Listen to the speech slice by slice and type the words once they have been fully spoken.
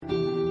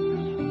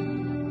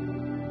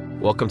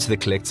Welcome to the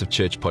Collective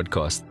Church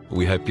podcast.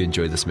 We hope you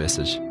enjoy this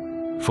message.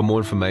 For more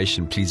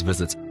information, please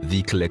visit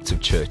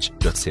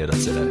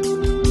thecollectivechurch.co.za.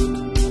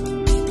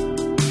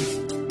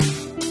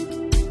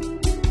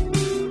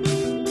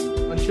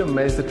 Aren't you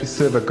amazed that we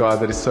serve a God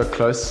that is so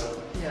close?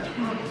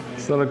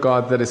 It's not a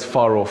God that is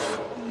far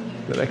off,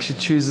 that actually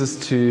chooses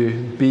to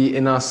be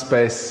in our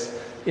space,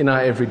 in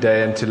our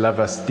everyday, and to love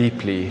us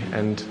deeply.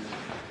 And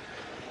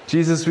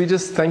Jesus, we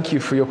just thank you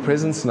for your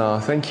presence now.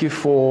 Thank you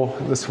for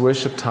this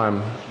worship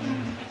time.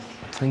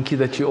 Thank you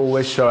that you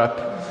always show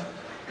up.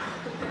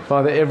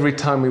 Father, every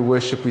time we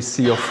worship, we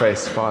see your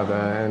face, Father.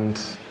 And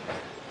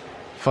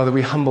Father,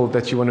 we're humbled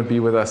that you want to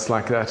be with us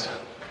like that.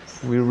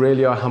 We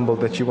really are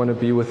humbled that you want to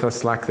be with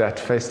us like that,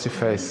 face to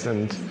face.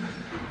 And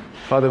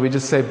Father, we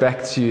just say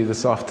back to you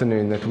this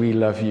afternoon that we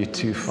love you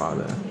too,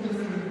 Father.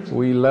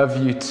 We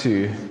love you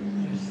too.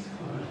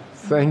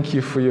 Thank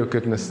you for your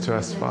goodness to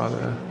us,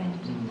 Father.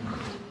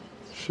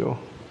 Sure.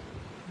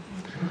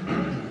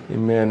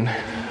 Amen.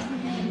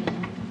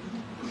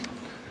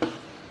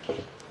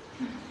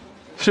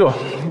 Sure.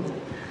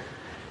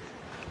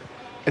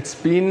 It's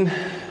been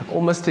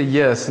almost a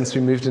year since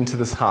we moved into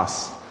this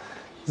house.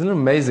 Isn't it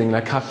amazing,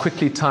 like how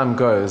quickly time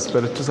goes?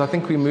 But it was, I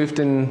think we moved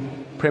in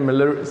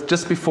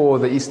just before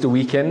the Easter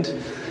weekend,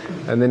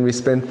 and then we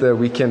spent the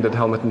weekend at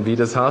Helmut and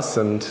Vida's house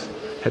and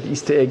had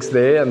Easter eggs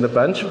there and the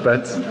bunch.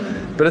 But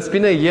it's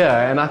been a year,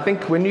 and I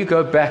think when you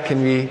go back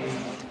and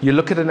you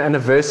look at an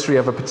anniversary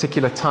of a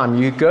particular time,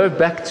 you go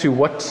back to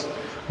what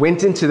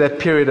went into that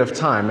period of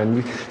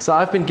time. So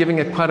I've been giving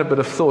it quite a bit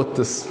of thought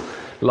this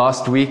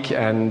last week,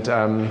 and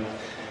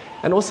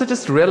also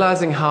just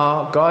realizing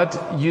how God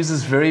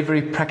uses very,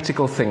 very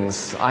practical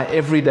things, our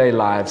everyday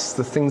lives,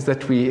 the things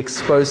that we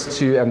expose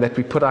to and that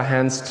we put our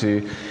hands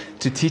to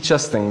teach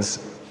us things.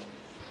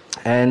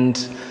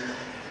 And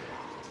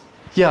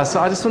yeah, so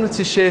I just wanted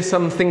to share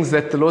some things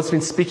that the Lord's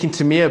been speaking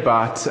to me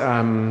about,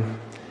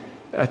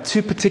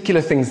 two particular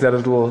things that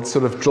it will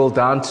sort of drill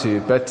down to.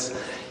 But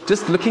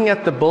just looking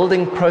at the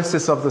building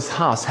process of this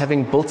house,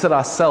 having built it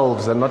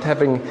ourselves and not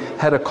having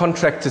had a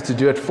contractor to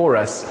do it for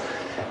us,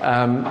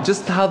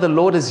 just how the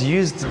Lord has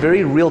used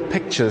very real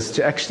pictures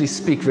to actually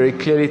speak very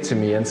clearly to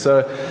me. And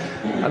so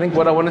I think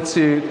what I wanted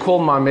to call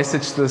my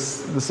message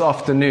this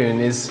afternoon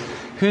is,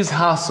 whose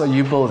house are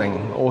you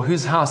building? Or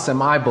whose house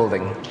am I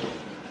building?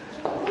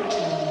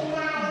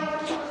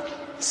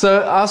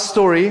 So our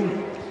story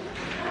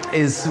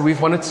is we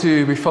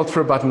felt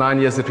for about 9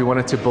 years that we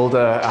wanted to build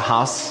a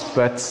house,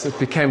 but it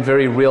became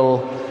very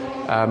real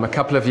a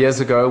couple of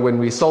years ago when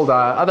we sold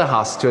our other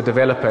house to a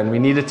developer and we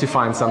needed to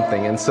find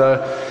something. And so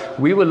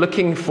we were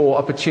looking for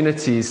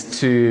opportunities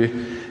to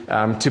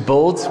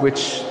build,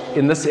 which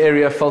in this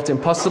area felt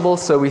impossible.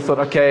 So we thought,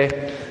 okay,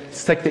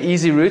 let's take the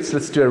easy route,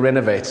 let's do a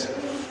renovate.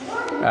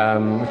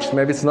 Which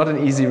maybe it's not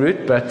an easy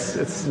route, but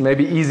it's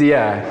maybe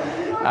easier.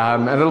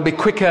 And it'll be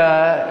quicker,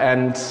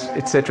 and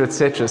et cetera, et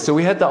cetera. So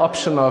we had the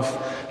option of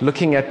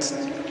looking at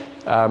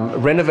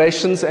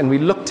renovations, and we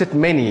looked at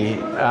many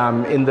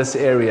in this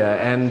area,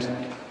 and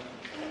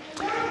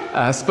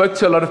spoke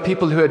to a lot of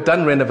people who had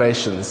done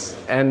renovations,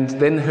 and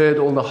then heard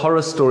all the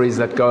horror stories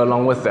that go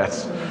along with that,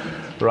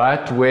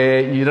 right?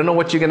 Where you don't know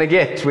what you're going to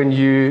get when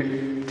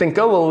you think,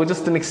 oh, well, we'll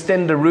just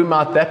extend a room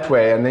out that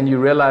way, and then you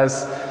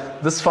realize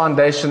this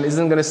foundation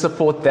isn't going to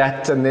support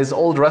that, and there's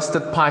old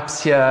rusted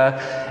pipes here,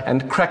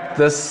 and cracked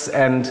this,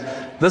 and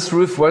this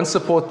roof won't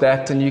support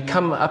that, and you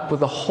come up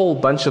with a whole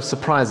bunch of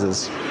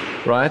surprises,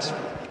 right?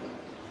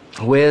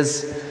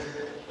 Whereas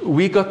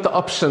we got the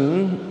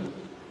option,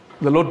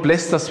 the Lord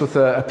blessed us with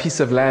a piece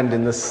of land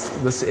in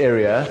this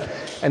area,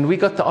 and we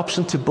got the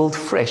option to build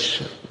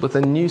fresh with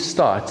a new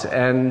start.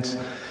 And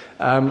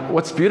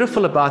what's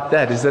beautiful about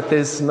that is that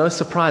there's no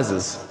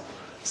surprises.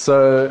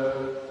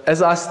 So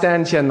as I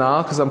stand here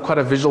now, because I'm quite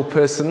a visual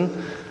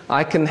person,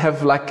 I can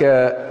have like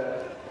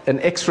an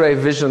X-ray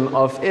vision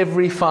of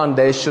every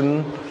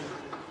foundation,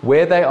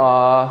 where they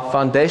are,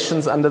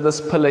 foundations under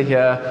this pillar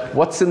here,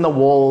 what's in the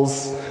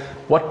walls,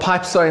 what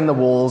pipes are in the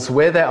walls,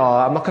 where they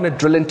are. I'm not going to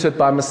drill into it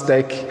by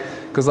mistake,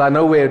 because I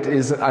know where it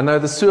is. I know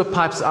the sewer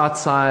pipes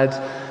outside.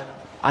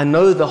 I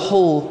know the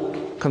whole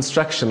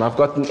construction. I've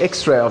got an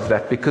X-ray of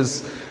that,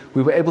 because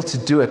we were able to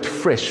do it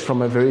fresh from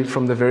the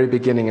very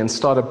beginning and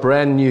start a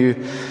brand new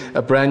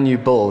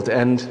build.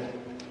 And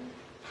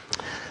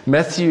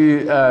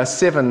Matthew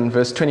 7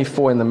 verse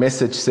 24 in the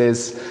Message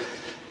says,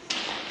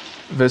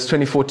 verse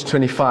 24 to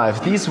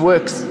 25, "These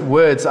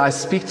words I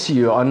speak to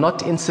you are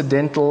not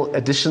incidental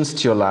additions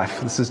to your life."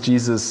 This is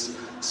Jesus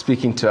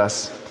speaking to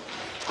us.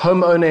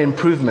 "Homeowner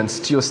improvements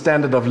to your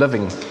standard of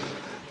living.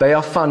 They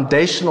are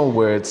foundational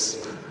words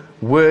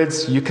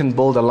you can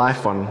build a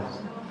life on."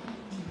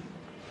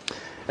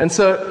 And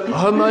so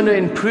homeowner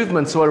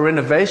improvements or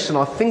renovation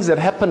are things that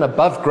happen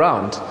above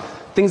ground,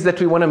 things that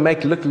we want to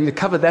make look, we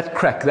cover that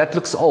crack, that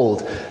looks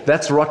old,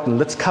 that's rotten,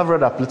 let's cover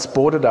it up, let's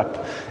board it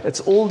up.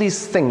 It's all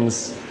these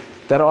things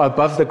that are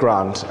above the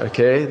ground,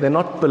 okay? They're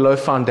not below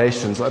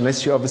foundations,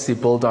 unless you obviously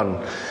build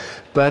on.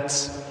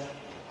 But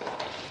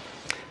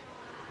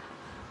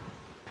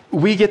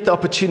we get the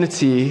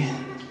opportunity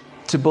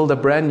to build a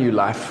brand new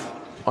life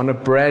on a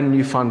brand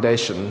new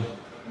foundation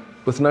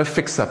with no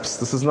fix-ups.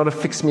 This is not a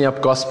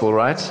fix-me-up gospel,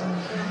 right?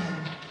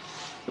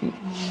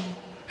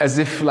 As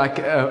if like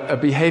a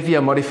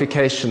behavior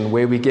modification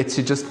where we get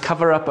to just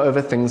cover up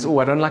over things. Oh,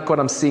 I don't like what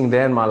I'm seeing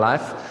there in my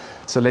life,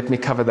 so let me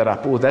cover that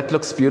up. Or that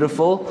looks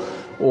beautiful,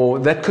 or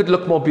that could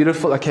look more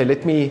beautiful. Okay,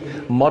 let me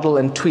model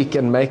and tweak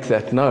and make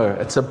that. No,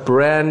 it's a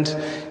brand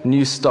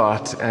new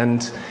start.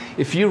 And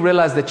if you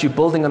realize that you're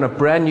building on a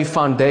brand new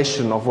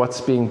foundation of what's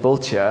being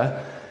built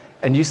here,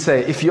 and you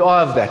say, if you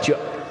are of that,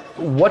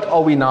 what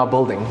are we now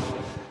building?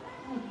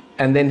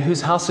 And then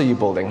whose house are you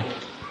building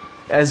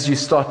as you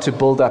start to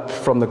build up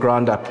from the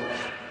ground up?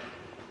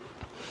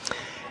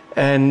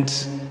 And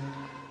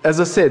as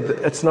I said,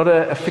 it's not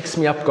a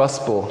fix-me-up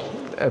gospel,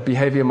 a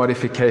behavior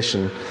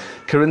modification.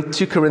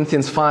 2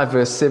 Corinthians 5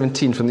 verse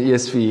 17 from the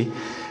ESV.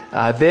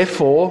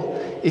 Therefore,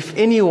 if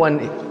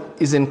anyone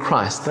is in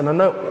Christ, and I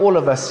know all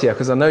of us here,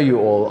 because I know you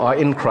all are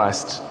in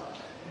Christ,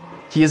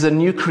 he is a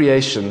new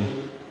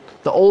creation.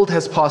 The old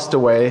has passed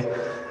away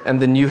and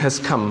the new has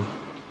come.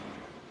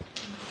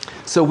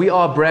 So we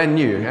are brand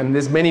new, and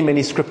there's many,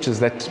 many scriptures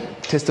that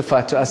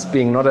testify to us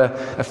being not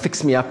a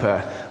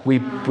fix-me-upper.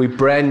 We're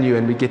brand new,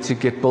 and we get to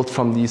get built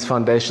from these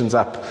foundations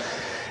up.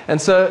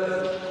 And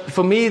so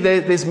for me,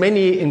 there's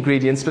many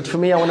ingredients, but for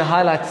me, I want to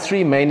highlight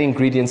 3 main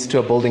ingredients to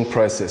a building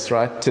process,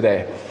 right,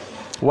 today.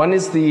 One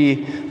is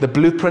the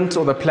blueprint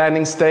or the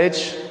planning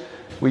stage,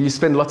 where you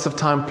spend lots of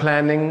time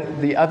planning.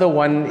 The other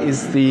one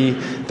is the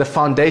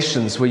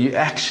foundations, where you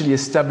actually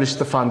establish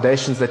the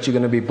foundations that you're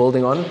going to be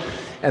building on.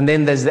 And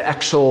then there's the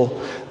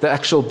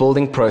actual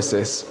building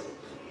process.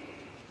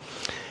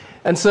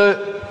 And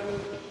so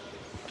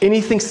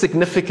anything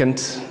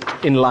significant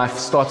in life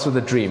starts with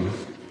a dream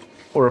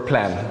or a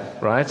plan,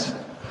 right?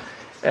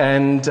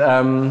 And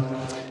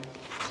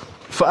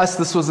for us,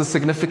 this was a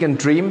significant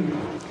dream.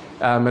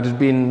 It had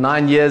been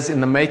 9 years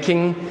in the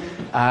making,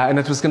 and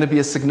it was going to be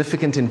a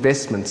significant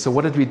investment. So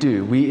what did we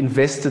do? We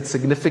invested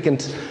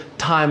significant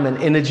time and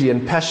energy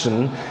and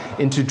passion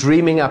into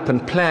dreaming up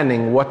and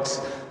planning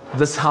what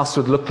this house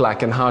would look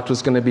like and how it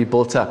was going to be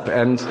built up.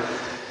 And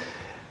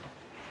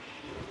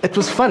it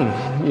was fun,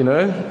 you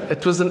know.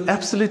 It was an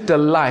absolute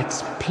delight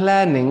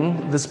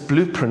planning this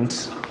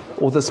blueprint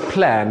or this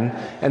plan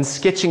and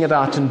sketching it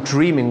out and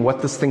dreaming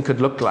what this thing could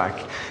look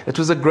like. It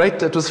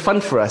was fun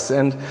for us.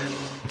 And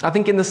I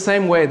think in the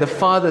same way, the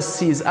Father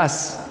sees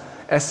us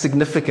as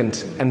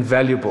significant and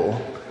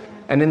valuable.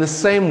 And in the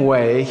same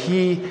way,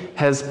 He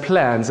has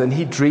plans and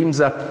He dreams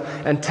up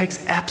and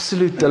takes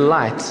absolute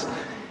delight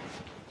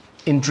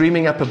in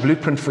dreaming up a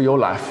blueprint for your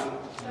life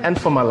and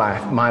for my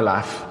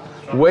life,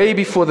 way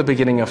before the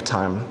beginning of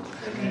time.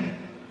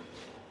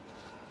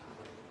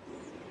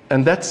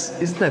 And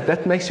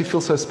that makes you feel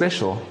so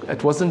special.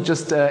 It wasn't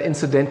just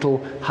incidental,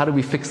 how do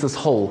we fix this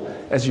hole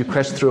as you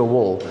crash through a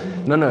wall?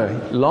 No,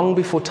 long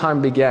before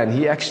time began,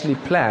 He actually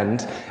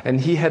planned,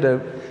 and He had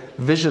a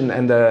vision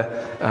and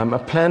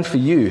a plan for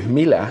you,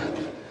 Mila.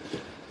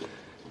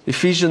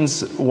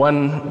 Ephesians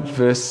 1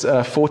 verse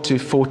 4 to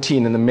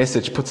 14 in the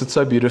Message puts it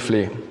so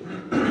beautifully.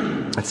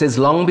 It says,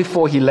 long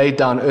before He laid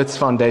down earth's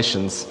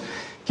foundations,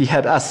 He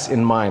had us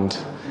in mind,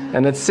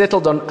 and it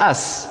settled on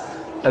us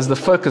as the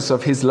focus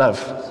of His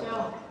love,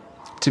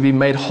 to be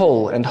made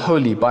whole and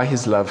holy by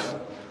His love.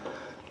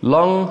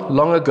 Long,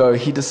 long ago,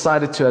 He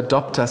decided to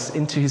adopt us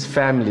into His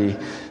family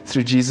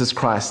through Jesus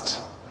Christ.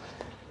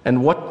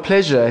 And what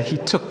pleasure He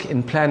took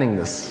in planning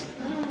this.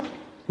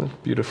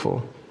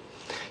 Beautiful.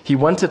 He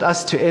wanted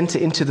us to enter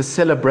into the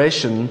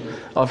celebration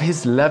of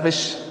His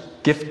lavish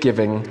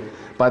gift-giving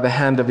by the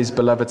hand of His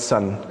beloved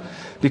Son.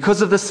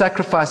 Because of the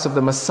sacrifice of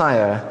the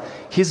Messiah,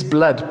 His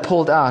blood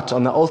poured out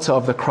on the altar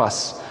of the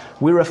cross,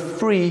 we're a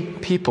free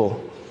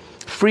people,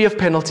 free of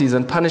penalties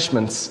and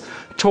punishments,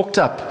 chalked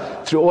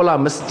up through all our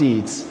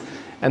misdeeds,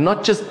 and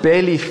not just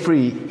barely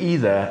free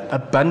either,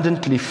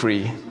 abundantly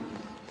free.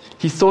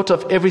 He thought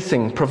of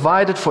everything,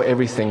 provided for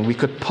everything we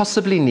could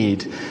possibly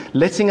need,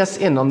 letting us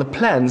in on the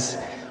plans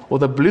or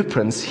the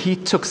blueprints He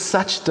took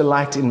such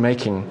delight in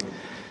making.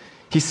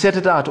 He set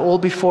it out all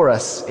before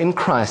us in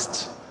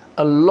Christ,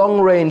 a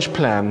long-range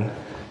plan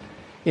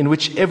in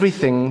which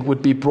everything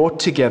would be brought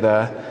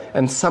together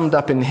and summed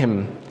up in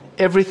Him.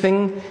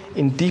 Everything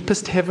in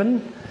deepest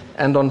heaven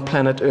and on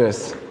planet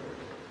Earth.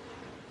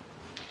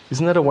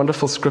 Isn't that a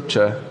wonderful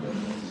scripture?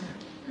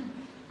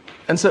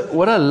 And so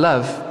what I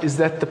love is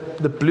that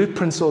the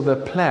blueprints or the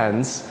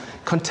plans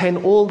contain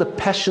all the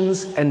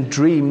passions and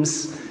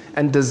dreams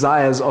and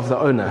desires of the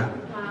owner,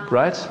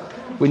 right?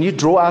 When you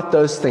draw out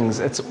those things,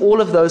 it's all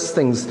of those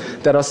things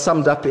that are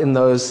summed up in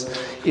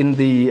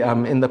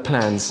the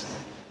plans.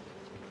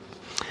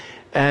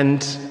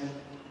 And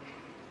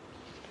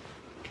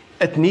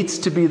it needs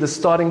to be the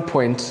starting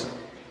point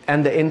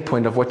and the end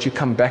point of what you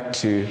come back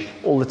to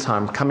all the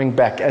time, coming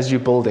back as you're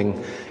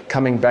building,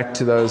 coming back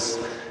to those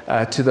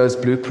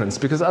blueprints.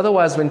 Because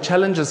otherwise, when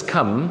challenges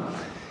come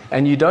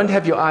and you don't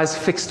have your eyes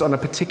fixed on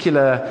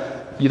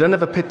you don't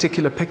have a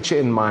particular picture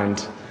in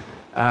mind,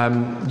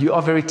 you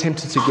are very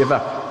tempted to give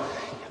up.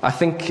 I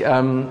think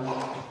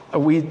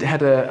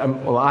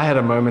I had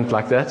a moment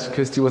like that.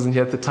 Kirsty wasn't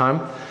here at the time.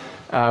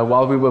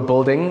 While we were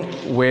building,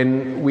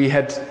 when we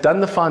had done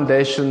the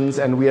foundations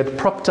and we had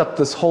propped up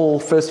this whole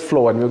first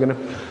floor, and we were going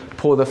to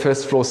pour the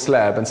first floor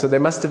slab. And so there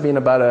must have been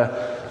about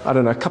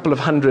a couple of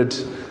hundred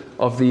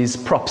of these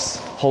props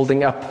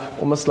holding up,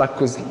 almost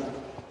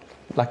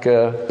like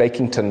a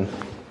baking tin,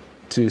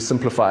 to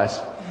simplify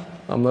it.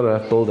 I'm not a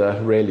builder,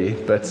 really,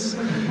 but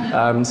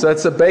so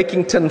it's a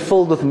baking tin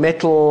filled with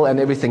metal and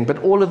everything, but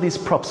all of these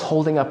props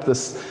holding up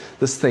this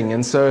thing.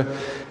 And so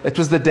it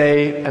was the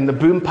day, and the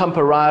boom pump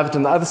arrived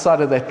on the other side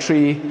of that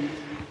tree,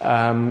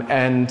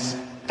 and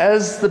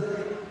as the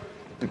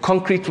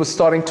concrete was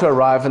starting to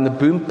arrive and the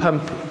boom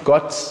pump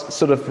got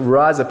sort of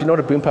rise up. You know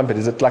what a boom pump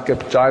is? It's like a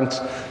giant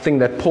thing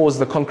that pours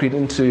the concrete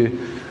onto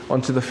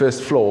the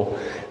first floor.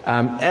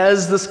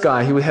 As this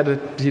guy,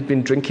 he'd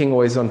been drinking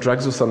or he's on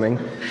drugs or something,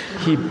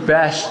 he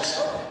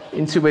bashed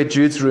into where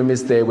Jude's room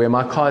is there, where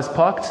my car is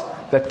parked,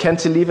 that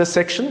cantilever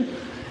section.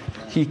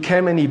 He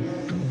came and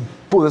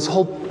this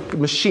whole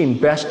machine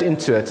bashed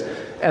into it,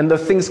 and the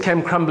things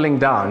came crumbling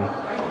down.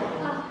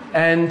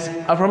 And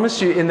I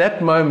promise you, in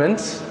that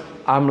moment,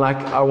 I'm like,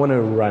 I want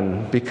to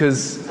run,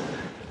 because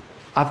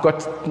I've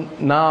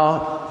got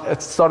now,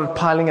 it started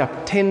piling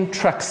up 10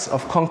 trucks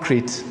of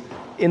concrete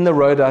in the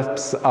road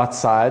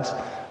outside.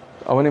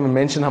 I won't even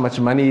mention how much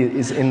money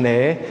is in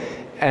there.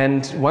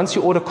 And once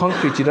you order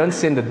concrete, you don't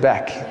send it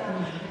back.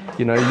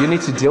 You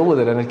need to deal with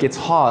it, and it gets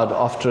hard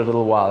after a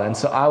little while. And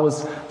so I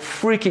was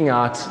freaking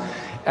out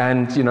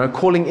and,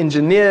 calling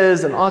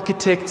engineers and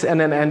architects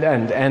and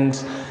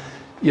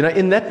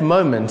in that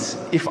moment,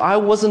 if I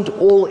wasn't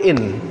all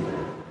in,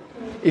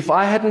 if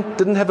I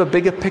didn't have a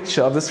bigger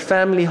picture of this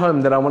family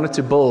home that I wanted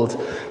to build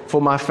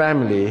for my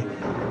family,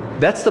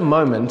 that's the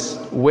moment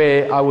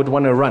where I would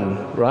want to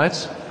run,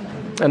 right?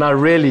 And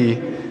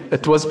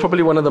it was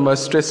probably one of the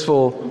most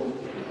stressful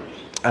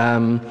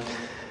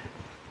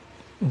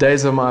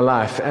days of my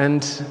life.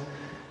 And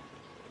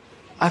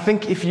I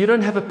think if you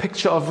don't have a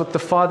picture of what the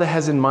Father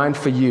has in mind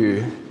for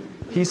you,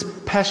 His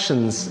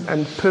passions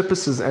and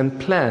purposes and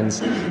plans,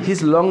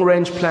 His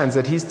long-range plans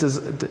that He's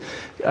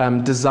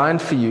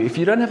designed for you, if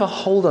you don't have a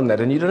hold on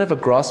that and you don't have a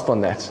grasp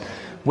on that,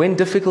 when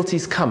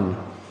difficulties come,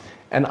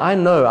 and I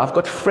know I've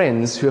got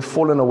friends who have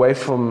fallen away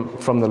from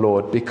the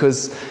Lord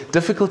because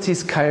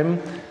difficulties came,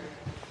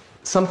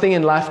 something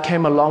in life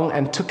came along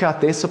and took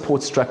out their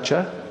support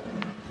structure,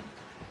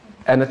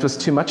 and it was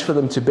too much for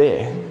them to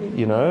bear,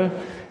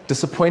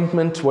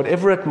 disappointment,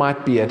 whatever it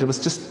might be, it was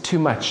just too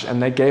much,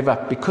 and they gave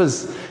up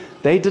because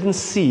they didn't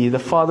see the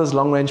Father's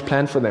long-range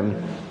plan for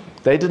them.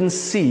 They didn't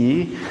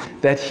see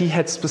that He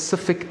had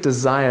specific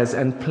desires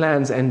and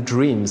plans and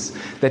dreams,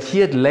 that He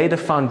had laid a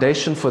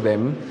foundation for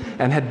them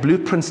and had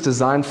blueprints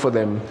designed for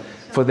them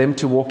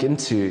to walk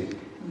into,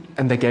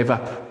 and they gave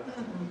up.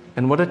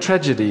 And what a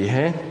tragedy,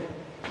 hey?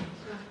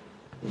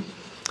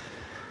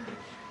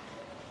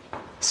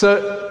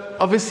 So,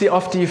 obviously,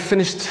 after you've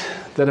finished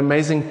that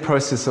amazing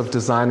process of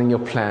designing your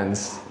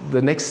plans,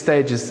 the next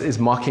stage is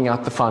marking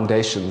out the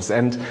foundations.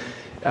 And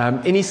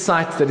any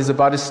site that is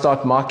about to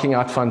start marking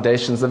out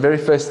foundations, the very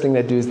first thing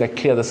they do is they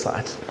clear the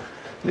site.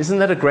 Isn't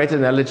that a great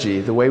analogy,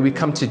 the way we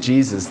come to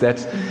Jesus,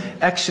 that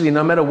actually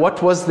no matter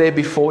what was there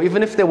before,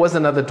 even if there was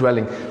another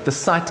dwelling, the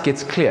site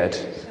gets cleared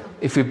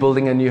if we're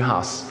building a new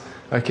house.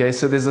 Okay,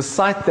 so there's a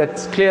site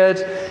that's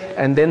cleared,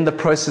 and then the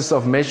process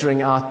of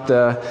measuring out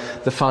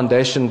the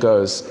foundation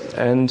goes.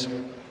 And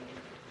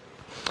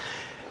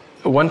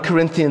 1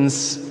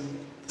 Corinthians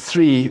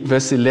 3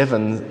 verse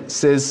 11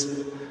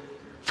 says,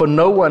 "For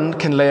no one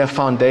can lay a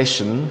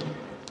foundation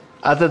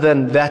other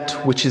than that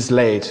which is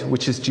laid,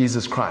 which is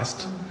Jesus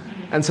Christ."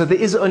 And so there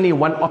is only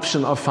one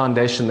option of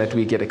foundation that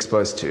we get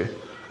exposed to.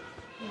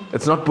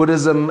 It's not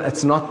Buddhism,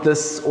 it's not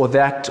this or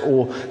that,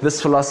 or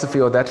this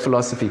philosophy or that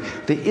philosophy.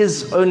 There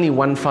is only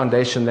one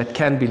foundation that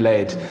can be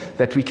laid,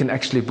 that we can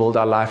actually build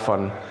our life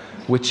on,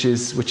 which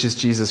is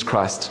Jesus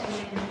Christ.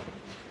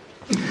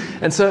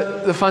 And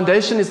so the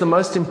foundation is the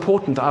most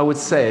important, I would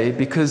say,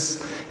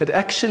 because it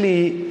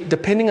actually,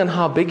 depending on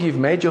how big you've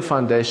made your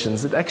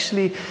foundations,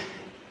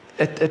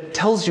 it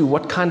tells you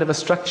what kind of a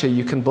structure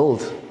you can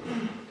build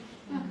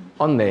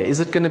on there. Is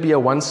it going to be a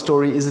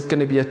 1-story? Is it going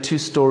to be a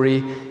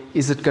 2-story?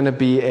 Is it going to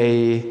be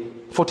a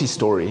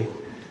 40-story?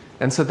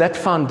 And so that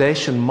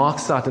foundation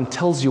marks out and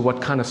tells you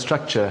what kind of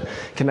structure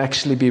can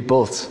actually be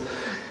built.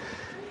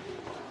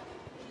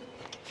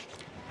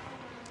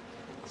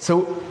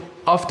 So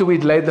after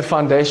we'd laid the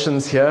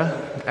foundations here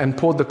and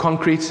poured the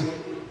concrete,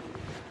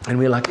 and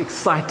we're like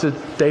excited,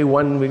 day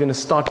one, we're going to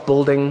start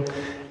building.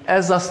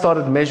 As I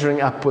started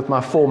measuring up with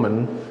my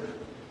foreman,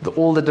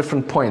 all the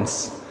different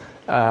points,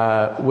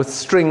 with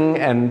string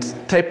and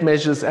tape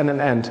measures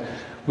and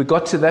we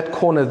got to that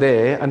corner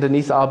there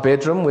underneath our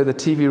bedroom where the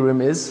TV room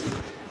is,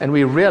 and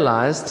we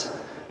realized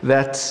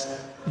that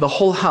the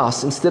whole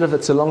house, instead of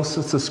it's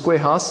a square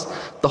house,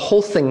 the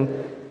whole thing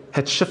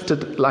had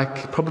shifted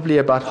like probably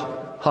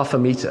about half a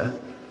meter.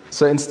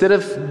 So instead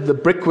of the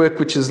brickwork,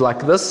 which is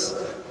like this,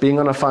 being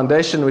on a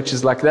foundation which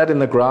is like that in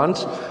the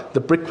ground,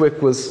 the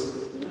brickwork was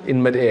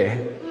in midair.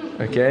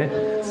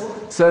 Okay?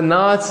 So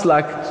now it's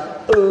like,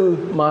 oh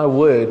my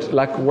word,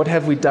 like what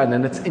have we done?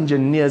 And it's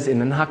engineers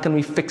in, and how can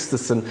we fix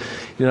this? And,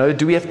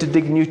 do we have to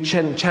dig new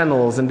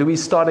channels, and do we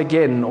start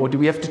again, or do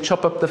we have to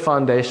chop up the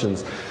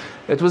foundations?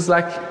 It was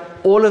like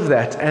all of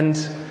that,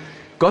 and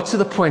got to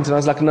the point, and I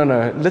was like,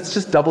 no, let's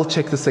just double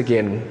check this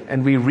again.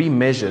 And we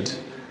remeasured,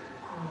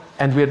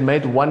 and we had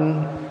made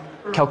one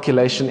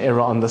calculation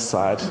error on this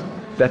side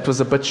that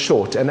was a bit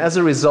short, and as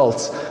a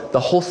result, the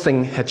whole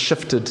thing had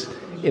shifted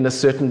in a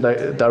certain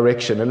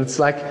direction. And it's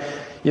like,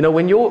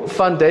 when your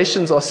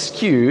foundations are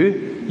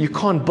skew, you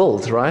can't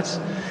build, right?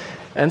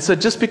 And so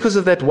just because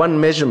of that one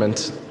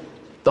measurement,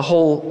 the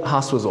whole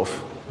house was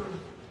off.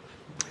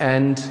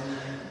 And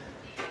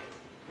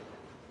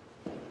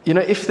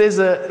if there's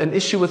an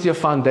issue with your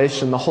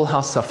foundation, the whole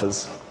house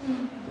suffers,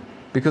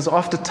 because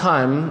after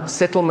time,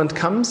 settlement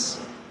comes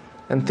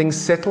and things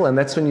settle, and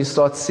that's when you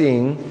start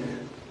seeing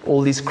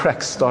all these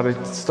cracks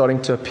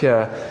starting to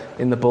appear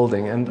in the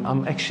building. And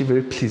I'm actually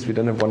very pleased we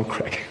don't have one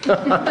crack,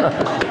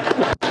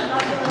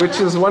 which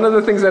is one of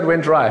the things that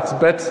went right.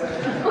 But,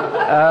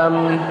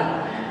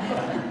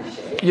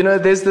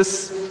 there's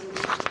this,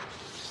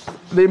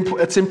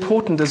 it's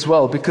important as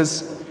well,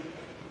 because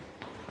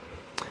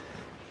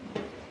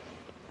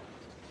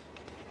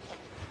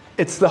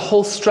it's the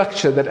whole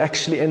structure that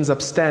actually ends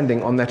up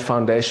standing on that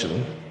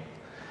foundation.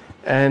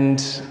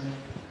 And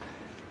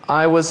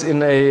I was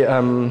in a, I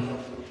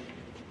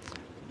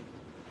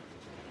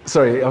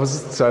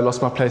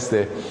lost my place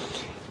there.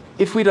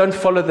 If we don't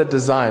follow the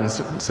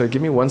designs, so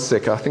give me 1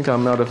 sec, I think I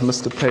might have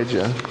missed a page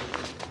here.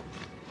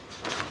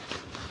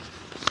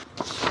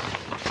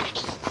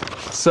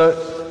 So,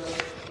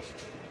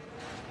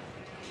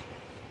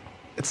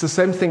 it's the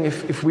same thing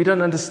if we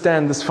don't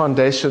understand this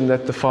foundation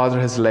that the Father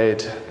has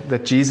laid,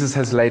 that Jesus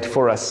has laid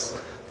for us,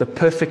 the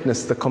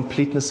perfectness, the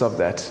completeness of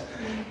that.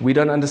 We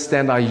don't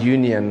understand our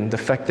union, the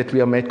fact that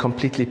we are made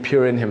completely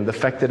pure in Him, the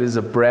fact that it is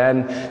a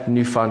brand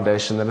new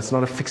foundation, that it's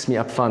not a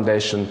fix-me-up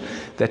foundation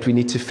that we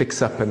need to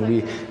fix up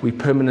and we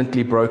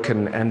permanently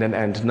broken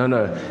and.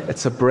 No,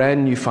 it's a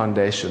brand new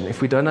foundation.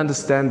 If we don't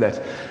understand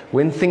that,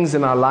 when things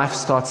in our life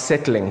start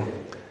settling,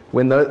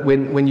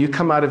 when you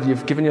come out of,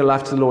 you've given your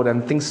life to the Lord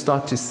and things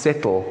start to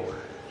settle,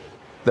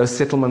 those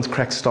settlement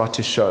cracks start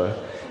to show,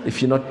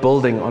 if you're not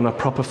building on a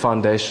proper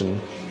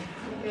foundation.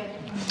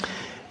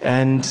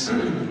 And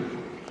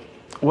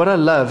what I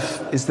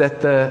love is that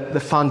the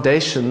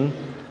foundation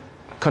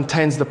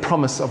contains the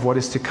promise of what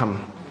is to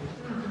come.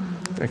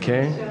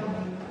 Okay?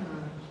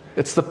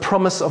 It's the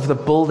promise of the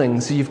building.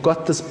 So you've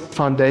got this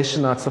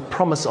foundation now. It's the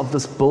promise of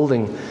this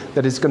building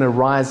that is going to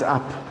rise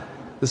up,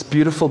 this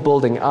beautiful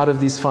building out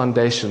of these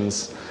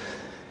foundations.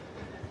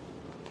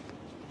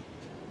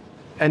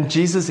 And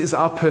Jesus is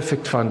our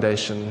perfect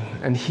foundation.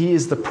 And He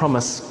is the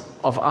promise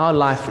of our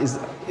life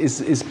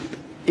is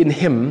in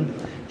Him.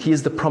 He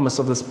is the promise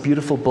of this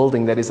beautiful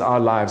building that is our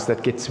lives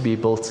that get to be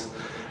built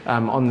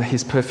on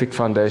His perfect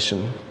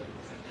foundation.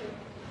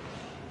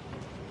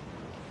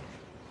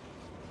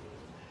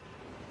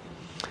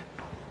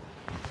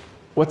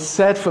 What's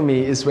sad for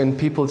me is when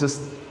people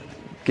just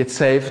get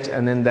saved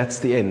and then that's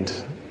the end.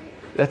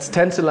 That's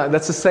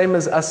the same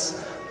as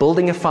us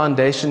building a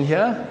foundation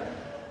here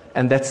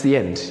and that's the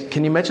end.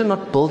 Can you imagine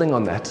not building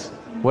on that?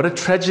 What a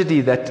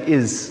tragedy that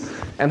is,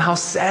 and how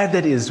sad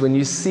that is when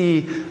you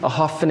see a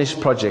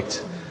half-finished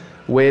project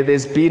where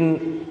there's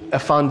been a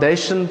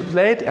foundation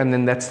laid and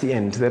then that's the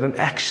end. They don't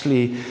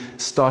actually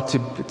start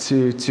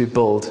to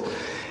build.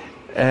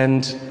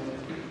 And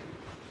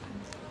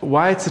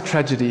why it's a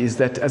tragedy is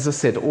that, as I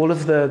said, all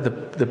of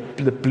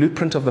the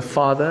blueprint of the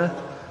Father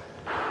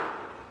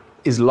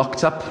is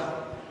locked up,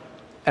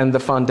 and the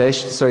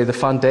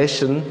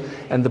foundation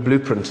and the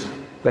blueprint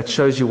that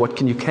shows you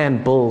what you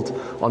can build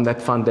on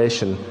that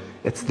foundation.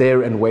 It's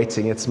there and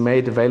waiting. It's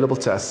made available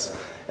to us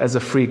as a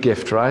free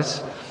gift,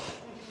 right?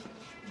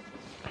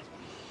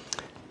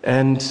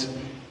 And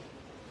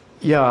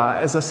yeah,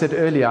 as I said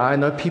earlier, I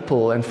know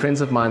people and friends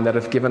of mine that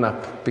have given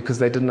up because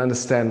they didn't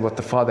understand what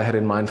the Father had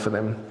in mind for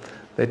them.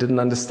 They didn't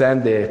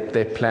understand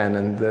their plan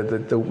and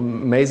the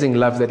amazing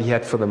love that He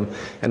had for them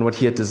and what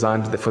He had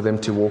designed for them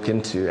to walk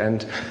into.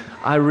 And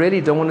I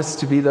really don't want us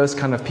to be those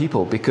kind of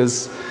people,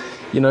 because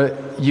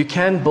you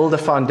can build a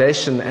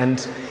foundation,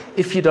 and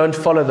if you don't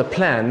follow the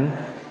plan,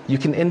 you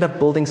can end up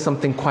building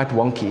something quite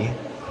wonky.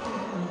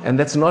 And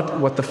that's not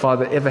what the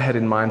Father ever had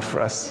in mind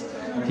for us.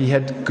 He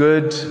had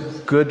good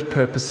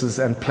purposes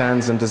and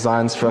plans and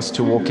designs for us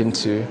to walk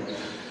into.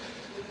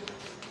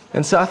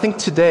 And so I think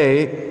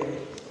today,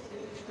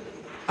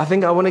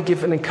 I want to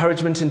give an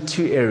encouragement in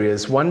two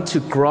areas. One,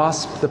 to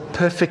grasp the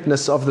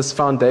perfectness of this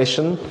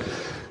foundation,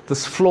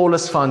 this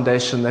flawless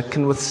foundation that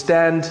can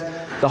withstand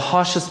the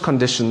harshest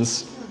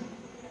conditions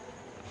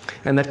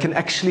and that can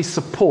actually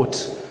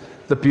support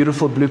the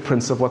beautiful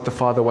blueprints of what the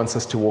Father wants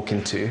us to walk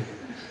into.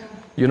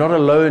 You're not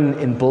alone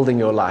in building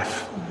your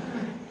life.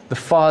 The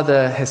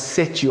Father has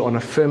set you on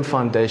a firm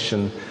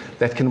foundation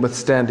that can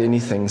withstand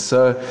anything.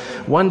 So,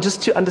 one,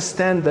 just to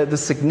understand the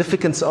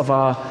significance of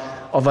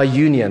our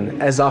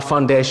union as our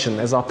foundation,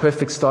 as our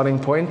perfect starting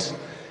point,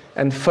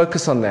 and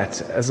focus on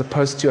that as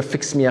opposed to a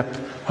fix-me-up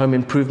home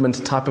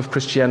improvement type of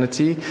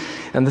Christianity.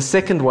 And the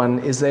second one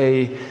is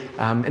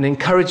an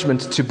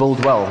encouragement to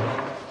build well.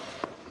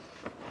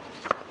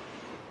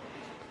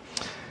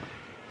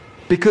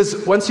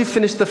 Because once you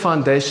finish the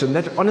foundation,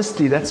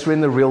 honestly, that's when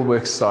the real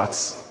work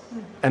starts.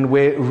 And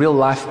where real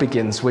life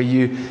begins, where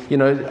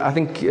I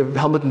think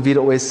Helmut and Vida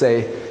always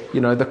say,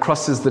 the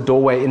cross is the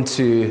doorway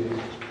into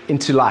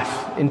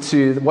life,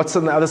 into what's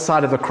on the other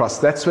side of the cross.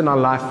 That's when our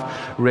life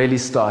really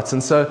starts.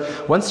 And so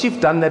once you've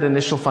done that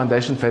initial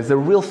foundation phase, the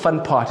real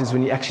fun part is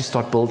when you actually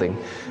start building.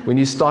 When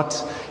you start,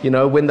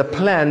 when the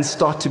plans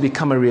start to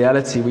become a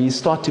reality, where you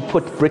start to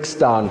put bricks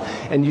down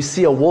and you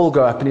see a wall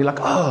go up and you're like,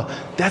 oh,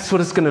 that's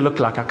what it's going to look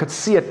like. I could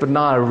see it, but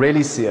now I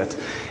really see it.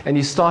 And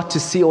you start to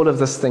see all of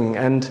this thing.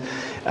 And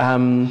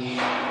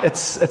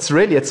it's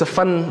a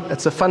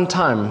fun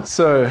time.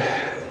 So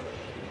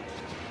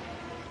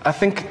I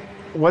think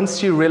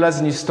once you realize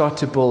and you start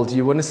to build,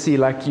 you want to see,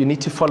 you need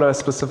to follow a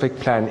specific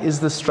plan. Is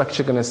the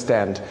structure going to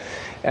stand?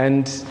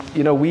 And,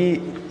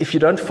 if you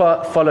don't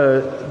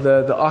follow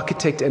the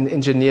architect and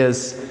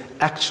engineer's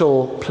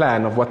actual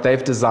plan of what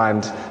they've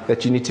designed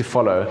that you need to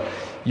follow,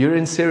 you're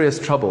in serious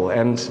trouble.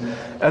 And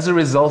as a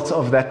result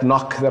of that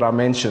knock that I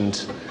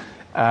mentioned,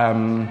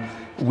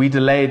 we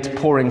delayed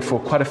pouring for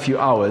quite a few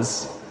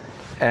hours.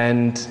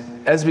 And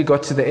as we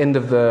got to the end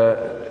of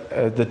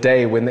the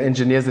day, when the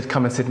engineers had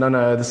come and said,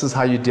 no, this is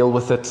how you deal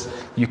with it.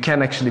 You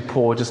can actually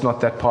pour, just not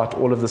that part,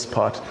 all of this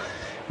part.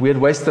 We had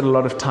wasted a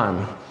lot of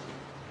time.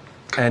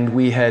 And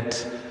we had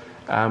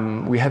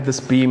this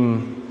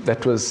beam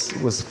that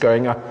was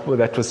going up,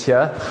 that was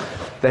here,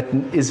 that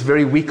is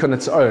very weak on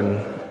its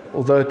own.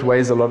 Although it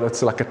weighs a lot,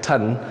 it's like a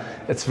ton,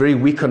 it's very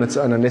weak on its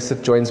own unless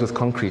it joins with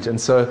concrete. And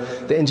so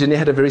the engineer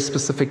had a very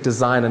specific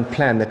design and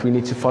plan that we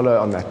need to follow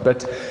on that.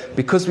 But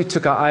because we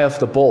took our eye off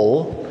the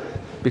ball,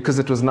 because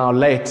it was now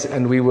late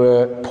and we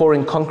were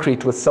pouring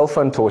concrete with cell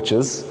phone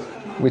torches,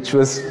 which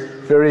was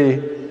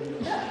very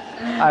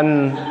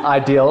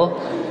unideal,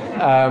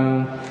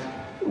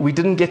 we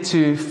didn't get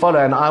to follow,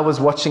 and I was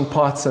watching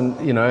parts and,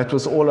 it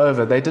was all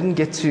over. They didn't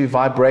get to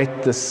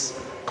vibrate this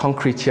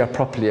concrete here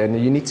properly,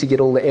 and you need to get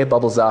all the air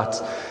bubbles out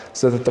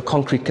so that the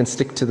concrete can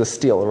stick to the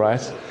steel,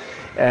 right?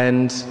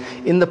 And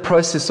in the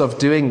process of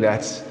doing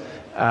that,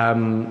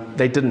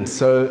 they didn't.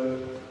 So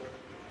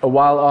a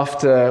while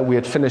after we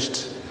had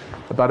finished,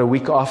 about a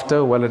week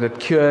after, while it had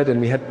cured and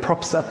we had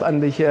props up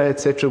under here,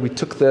 etc., we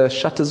took the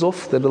shutters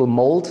off, the little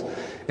mold,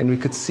 and we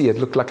could see it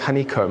looked like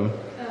honeycomb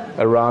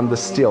around the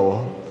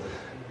steel.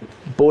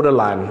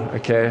 Borderline,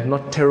 okay,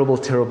 not terrible.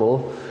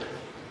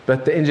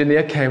 But the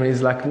engineer came and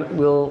he's like,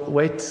 we'll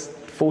wait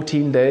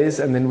 14 days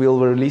and then we'll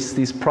release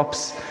these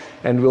props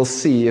and we'll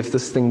see if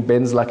this thing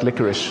bends like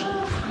licorice.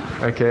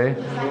 Okay?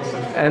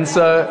 And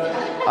so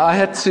I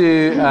had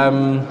to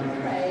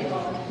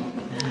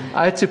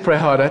pray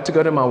hard. I had to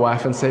go to my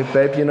wife and say,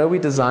 babe, we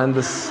designed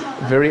this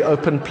very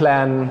open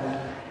plan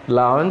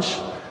lounge.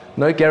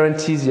 No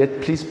guarantees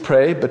yet, please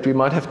pray, but we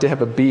might have to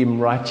have a beam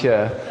right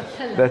here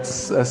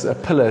that's a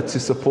pillar to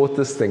support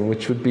this thing,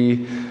 which would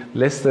be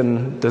less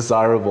than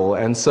desirable.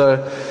 And so,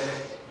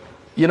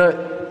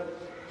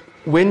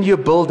 when you're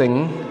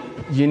building,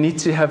 you need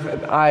to have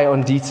an eye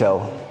on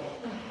detail.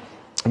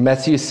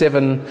 Matthew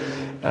 7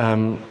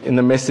 in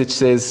the Message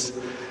says,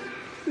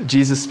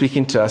 Jesus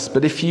speaking to us,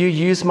 but if you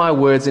use my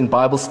words in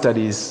Bible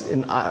studies,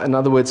 in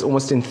other words,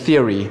 almost in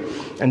theory,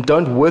 and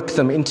don't work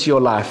them into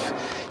your life,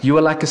 you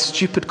are like a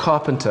stupid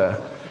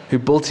carpenter who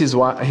built his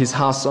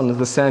house on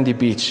the sandy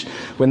beach.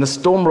 When the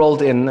storm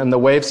rolled in and the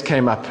waves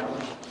came up,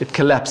 it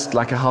collapsed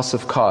like a house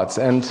of cards.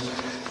 And,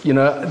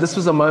 this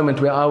was a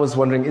moment where I was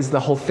wondering, is the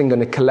whole thing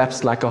going to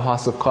collapse like a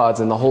house of cards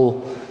and the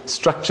whole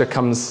structure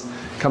comes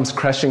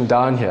crashing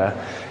down here?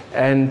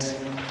 And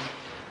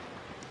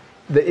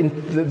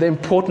the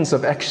importance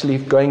of actually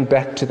going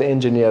back to the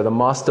engineer, the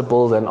master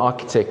builder and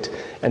architect,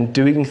 and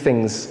doing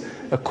things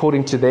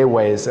according to their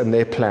ways and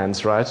their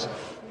plans, right?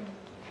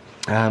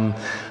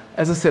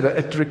 As I said,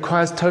 it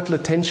requires total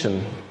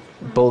attention,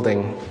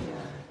 building.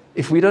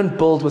 If we don't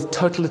build with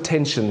total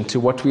attention to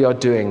what we are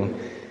doing,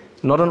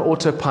 not on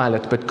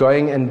autopilot, but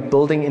going and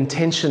building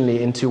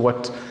intentionally into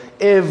what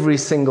every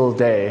single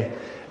day,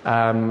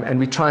 and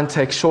we try and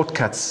take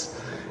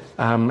shortcuts,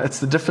 it's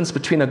the difference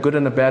between a good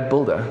and a bad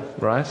builder,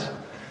 right?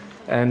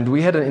 And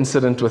we had an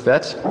incident with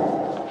that,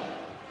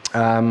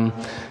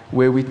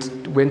 where we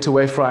went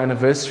away for our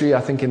anniversary,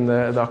 I think in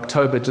the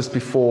October, just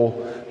before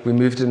we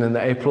moved in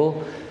the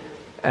April.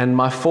 And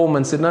my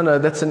foreman said, no,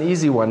 that's an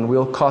easy one.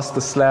 We'll cast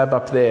the slab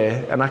up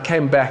there. And I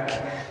came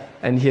back,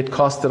 and he had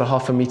cast it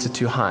 1/2 meter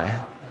too high,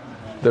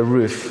 the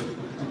roof,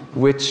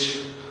 which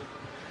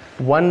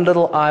one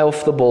little eye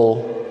off the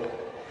ball,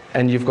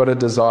 and you've got a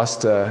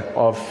disaster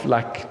of,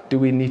 do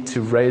we need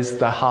to raise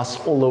the house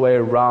all the way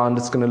around?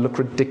 It's going to look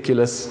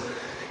ridiculous.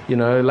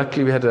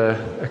 Luckily we had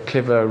a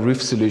clever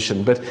roof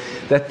solution. But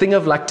that thing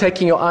of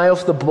taking your eye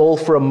off the ball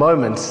for a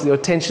moment, your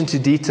attention to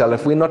detail,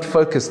 if we're not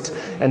focused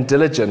and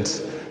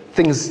diligent,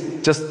 things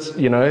just,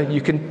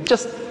 you can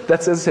just,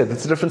 that's as I said,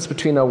 it's the difference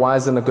between a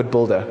wise and a good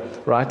builder,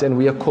 right? And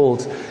we are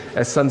called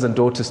as sons and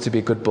daughters to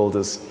be good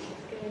builders.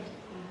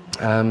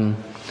 In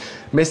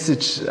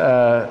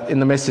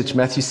the message,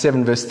 Matthew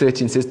 7 verse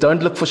 13 says,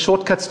 don't look for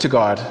shortcuts to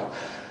God.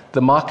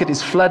 The market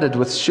is flooded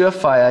with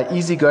surefire,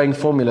 easygoing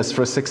formulas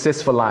for a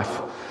successful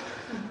life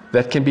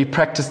that can be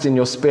practiced in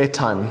your spare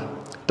time.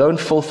 Don't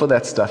fall for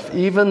that stuff.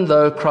 Even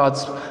though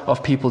crowds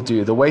of people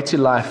do, the way to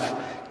life,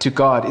 to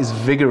God, is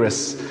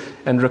vigorous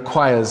and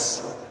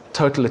requires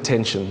total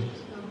attention.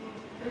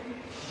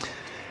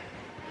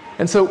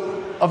 And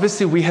so,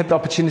 obviously, we had the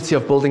opportunity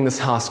of building this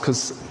house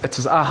because it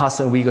was our house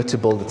and we got to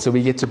build it. So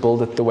we get to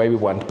build it the way we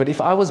want. But if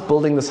I was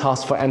building this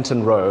house for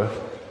Anton Rowe,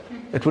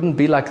 it wouldn't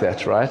be like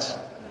that, right?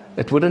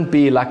 It wouldn't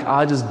be like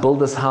I just build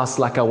this house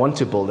like I want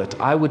to build it.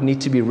 I would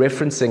need to be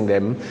referencing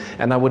them,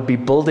 and I would be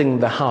building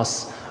the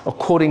house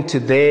according to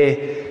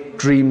their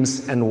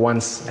dreams and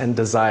wants and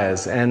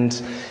desires.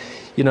 And,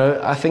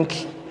 I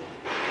think,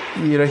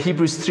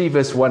 Hebrews 3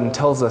 verse 1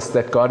 tells us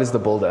that God is the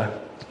builder,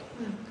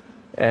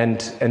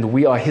 and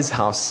we are his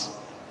house.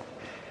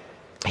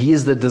 He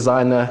is the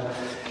designer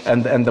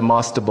and the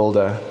master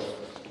builder.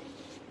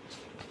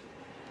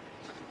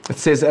 It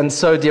says, and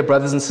so, dear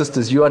brothers and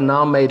sisters, you are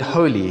now made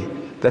holy.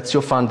 That's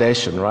your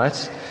foundation,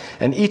 right?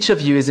 And each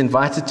of you is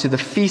invited to the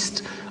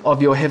feast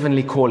of your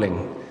heavenly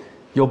calling,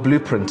 your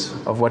blueprint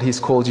of what he's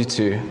called you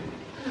to.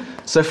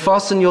 So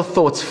fasten your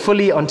thoughts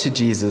fully onto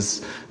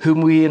Jesus,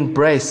 whom we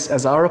embrace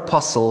as our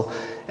apostle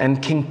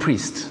and king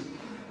priest.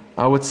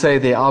 I would say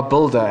they're our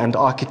builder and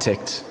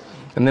architect.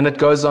 And then it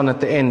goes on at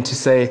the end to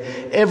say,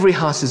 every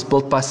house is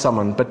built by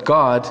someone, but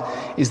God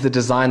is the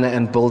designer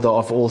and builder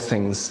of all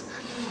things.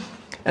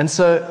 And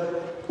so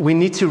we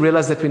need to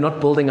realize that we're not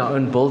building our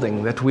own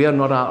building, that we are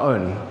not our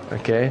own,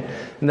 okay?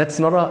 And that's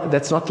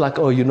not like,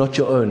 oh, you're not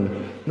your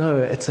own. No,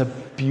 it's a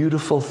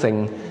beautiful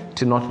thing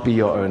to not be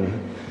your own.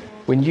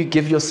 When you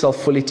give yourself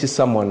fully to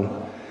someone,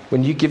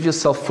 when you give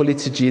yourself fully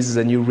to Jesus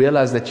and you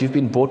realize that you've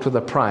been bought with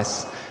a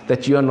price,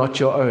 that you are not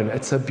your own,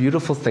 it's a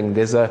beautiful thing.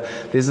 There's a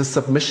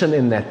submission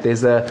in that.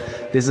 There's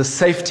a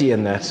safety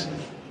in that.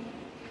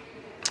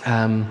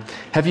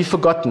 Have you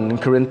forgotten, in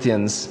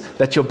Corinthians,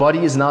 that your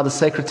body is now the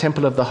sacred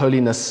temple of the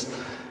holiness,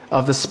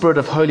 of the Spirit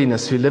of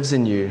holiness who lives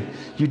in you?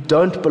 You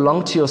don't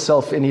belong to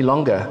yourself any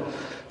longer,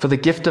 for the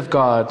gift of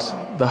God,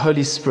 the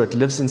Holy Spirit,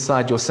 lives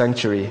inside your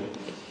sanctuary.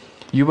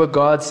 You were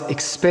God's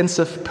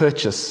expensive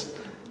purchase,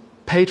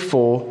 paid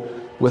for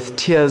with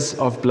tears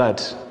of blood.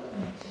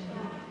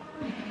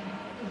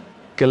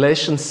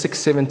 Galatians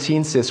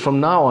 6:17 says,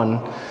 from now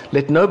on,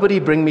 let nobody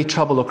bring me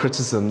trouble or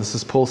criticism. This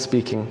is Paul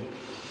speaking.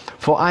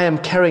 For I am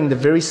carrying the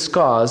very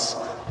scars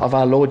of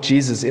our Lord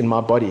Jesus in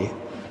my body.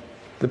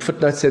 The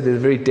footnote said they're the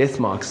very death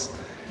marks.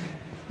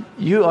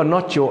 You are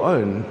not your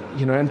own,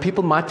 and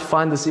people might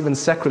find this even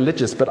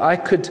sacrilegious, but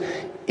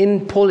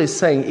Paul is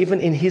saying,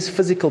 even in his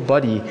physical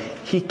body,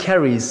 he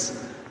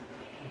carries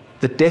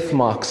the death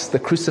marks, the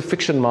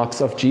crucifixion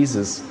marks of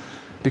Jesus,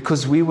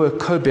 because we were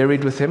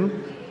co-buried with him.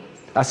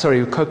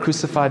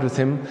 Co-crucified with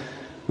him.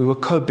 We were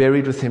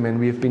co-buried with him, and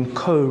we have been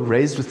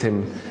co-raised with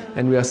him,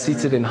 and we are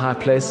seated in high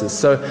places.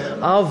 So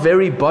our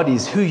very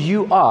bodies, who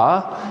you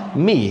are,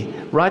 me,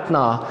 right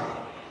now,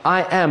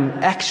 I am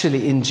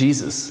actually in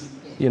Jesus,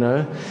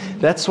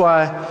 That's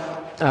why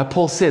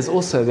Paul says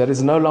also that it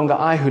is no longer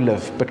I who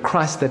live, but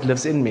Christ that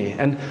lives in me.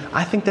 And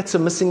I think that's a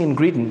missing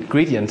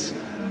ingredient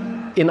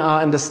in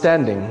our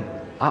understanding.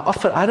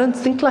 I don't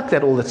think like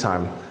that all the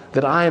time,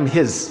 that I am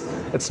his.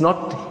 It's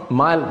not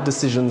my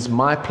decisions,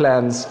 my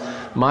plans,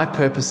 my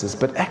purposes,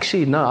 but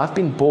actually, no, I've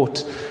been bought.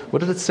 What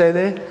did it say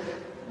there?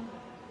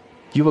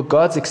 You were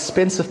God's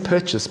expensive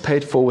purchase,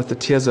 paid for with the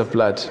tears of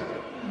blood.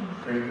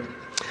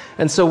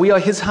 And so we are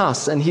his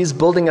house, and he's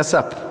building us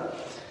up.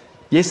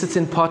 Yes, it's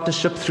in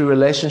partnership through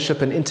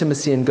relationship and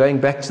intimacy and going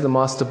back to the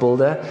master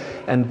builder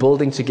and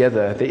building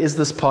together. There is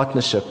this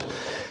partnership.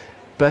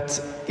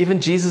 But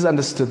even Jesus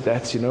understood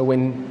that,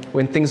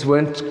 when things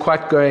weren't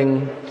quite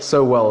going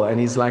so well. And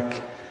he's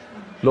like,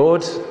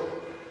 Lord,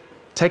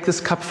 take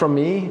this cup from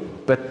me,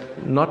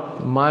 but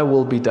not my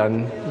will be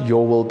done,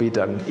 your will be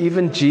done.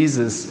 Even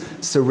Jesus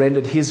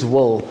surrendered his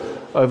will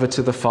over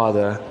to the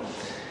Father.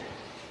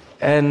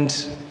 And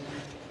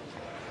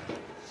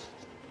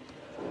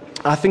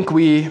I think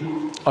we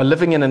are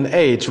living in an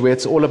age where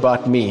it's all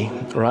about me,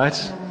 right?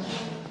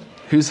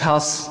 Whose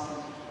house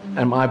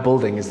am I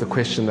building is the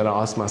question that I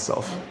ask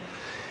myself.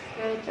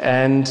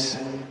 And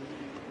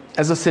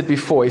as I said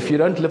before, if you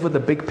don't live with the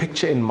big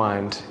picture in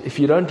mind, if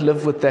you don't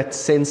live with that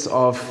sense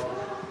of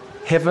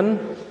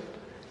heaven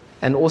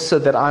and also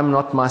that I'm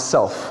not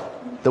myself,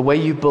 the way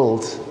you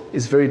build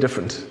is very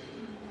different,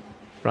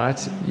 right?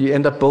 You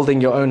end up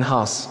building your own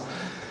house.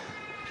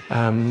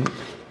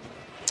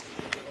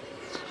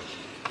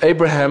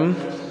 Abraham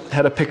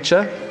had a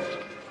picture.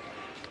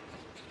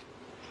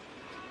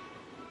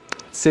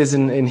 It says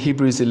in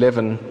Hebrews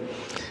 11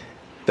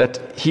 that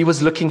he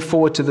was looking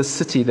forward to the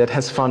city that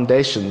has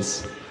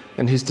foundations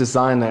and whose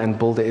designer and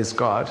builder is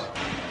God.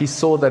 He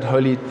saw that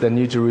the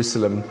New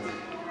Jerusalem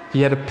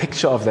He had a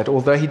picture of that.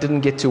 Although he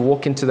didn't get to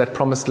walk into that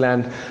promised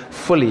land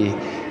fully,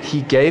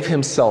 he gave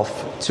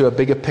himself to a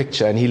bigger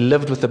picture, and he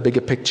lived with a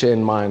bigger picture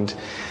in mind.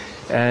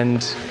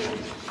 And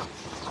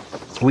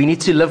we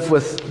need to live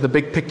with the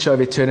big picture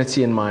of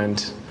eternity in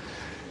mind.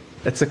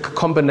 It's a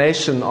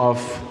combination of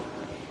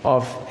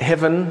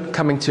heaven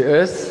coming to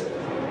earth,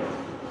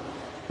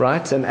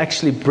 right? And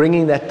actually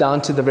bringing that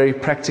down to the very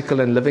practical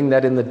and living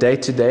that in the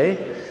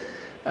day-to-day.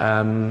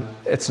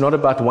 It's not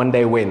about one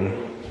day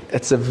when.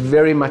 It's a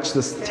very much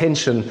this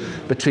tension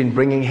between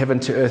bringing heaven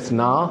to earth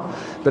now,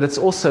 but it's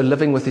also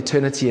living with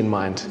eternity in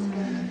mind.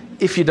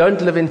 If you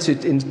don't live into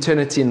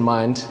eternity in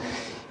mind,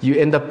 you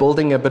end up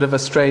building a bit of a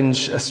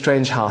strange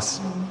house.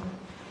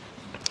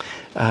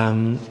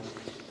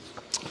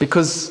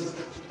 Because,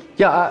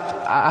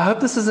 I hope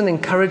this is an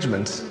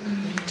encouragement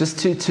just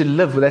to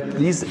live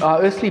that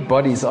our earthly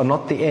bodies are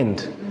not the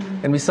end.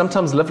 And we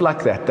sometimes live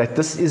like that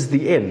this is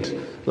the end.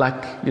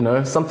 Like,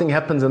 something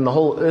happens and the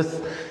whole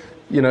earth,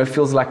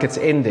 feels like it's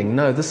ending.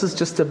 No, this is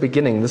just a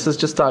beginning. This is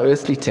just our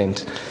earthly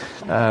tent.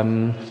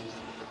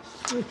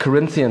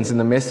 Corinthians in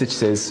the Message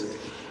says,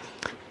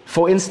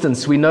 for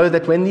instance, we know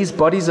that when these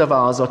bodies of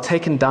ours are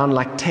taken down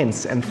like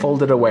tents and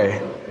folded away,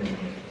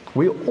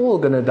 we're all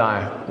going to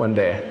die one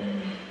day.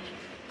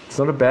 It's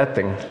not a bad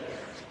thing.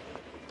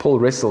 Paul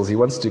wrestles. He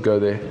wants to go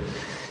there.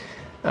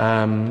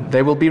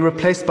 They will be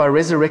replaced by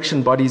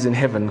resurrection bodies in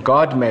heaven,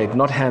 God-made,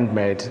 not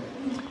handmade.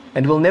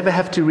 And we'll never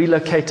have to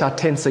relocate our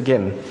tents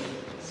again.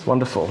 It's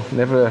wonderful.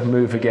 Never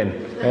move again.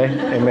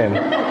 Eh? Amen.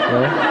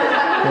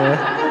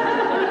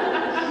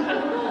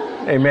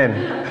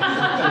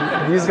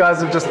 Amen. These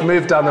guys have just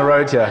moved down the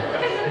road here.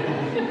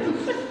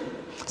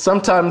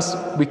 Sometimes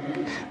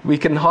we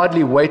can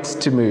hardly wait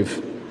to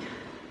move.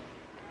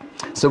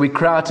 So we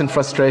cry out in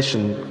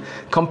frustration.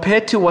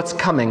 Compared to what's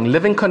coming,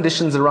 living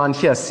conditions around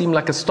here seem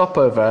like a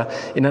stopover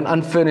in an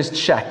unfurnished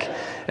shack,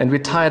 and we're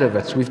tired of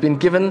it. We've been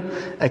given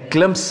a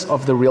glimpse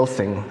of the real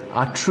thing,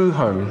 our true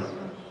home.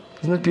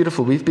 Isn't it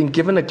beautiful? We've been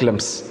given a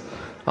glimpse,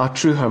 our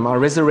true home, our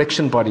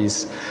resurrection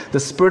bodies. The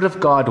Spirit of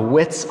God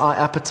whets our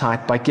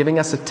appetite by giving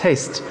us a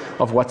taste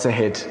of what's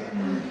ahead.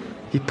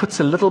 He puts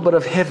a little bit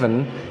of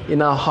heaven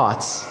in our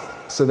hearts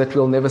so that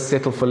we'll never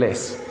settle for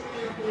less.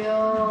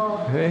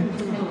 Okay?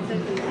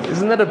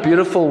 Isn't that a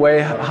beautiful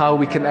way how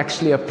we can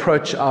actually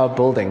approach our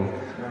building?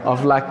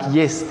 Of like,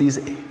 yes, these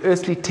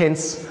earthly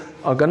tents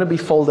are going to be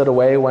folded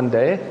away one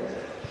day,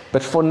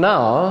 but for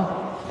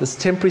now, this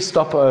temporary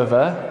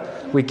stopover,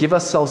 we give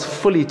ourselves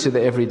fully to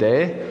the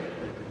everyday,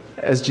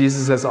 as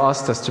Jesus has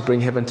asked us to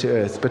bring heaven to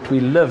earth. But we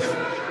live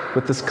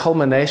with this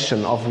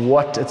culmination of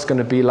what it's going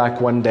to be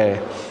like one day.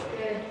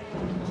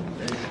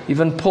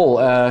 Even Paul,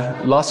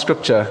 last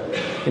scripture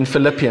in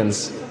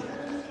Philippians,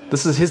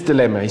 this is his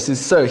dilemma. He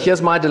says, so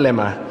here's my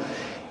dilemma.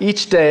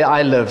 Each day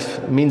I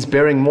live means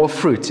bearing more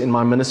fruit in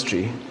my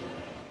ministry.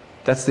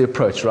 That's the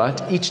approach, right?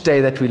 Each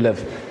day that we live,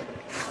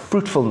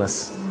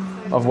 fruitfulness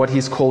of what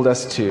he's called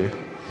us to.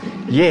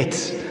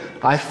 Yet,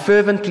 I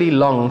fervently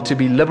long to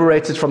be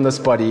liberated from this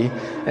body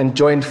and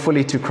joined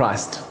fully to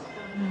Christ.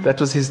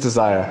 That was his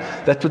desire.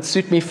 That would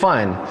suit me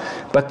fine.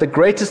 But the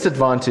greatest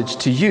advantage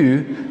to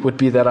you would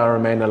be that I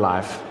remain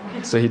alive.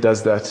 So he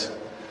does that.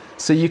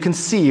 So you can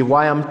see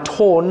why I'm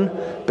torn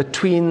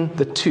between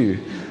the two.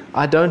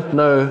 I don't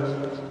know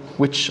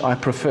which I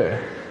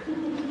prefer.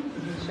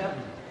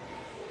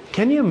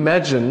 Can you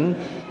imagine?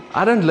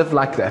 I don't live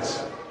like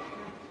that.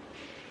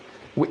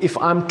 If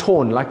I'm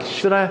torn, like,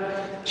 should I,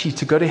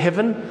 to go to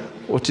heaven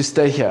or to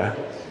stay here?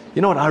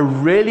 You know what? I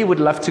really would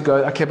love to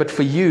go, okay, but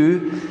for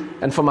you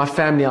and for my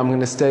family, I'm going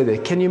to stay there.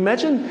 Can you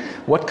imagine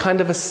what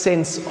kind of a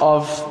sense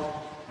of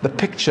the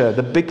picture,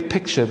 the big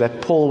picture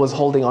that Paul was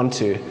holding on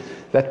to?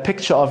 That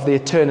picture of the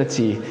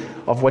eternity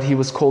of what he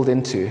was called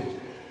into.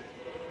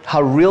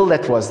 How real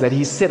that was, that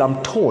he said,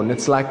 I'm torn.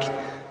 It's like,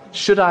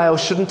 should I or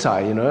shouldn't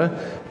I,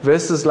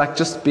 Versus like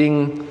just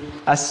being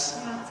us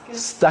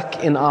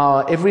stuck in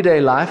our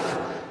everyday life,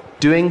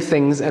 doing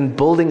things and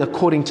building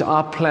according to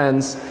our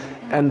plans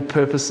and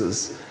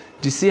purposes.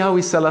 Do you see how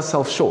we sell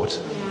ourselves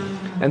short?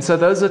 And so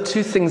those are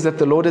two things that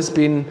the Lord has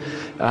been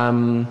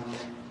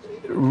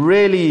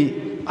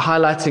really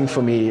highlighting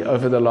for me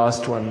over the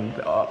last one,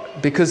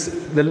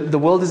 because the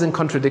world is in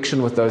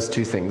contradiction with those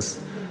two things.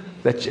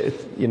 That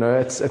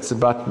it's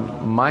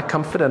about my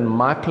comfort and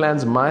my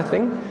plans, my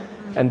thing,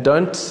 and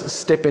don't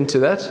step into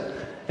that.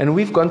 And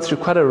we've gone through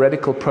quite a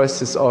radical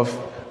process of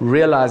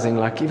realizing,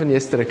 like even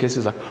yesterday, Casey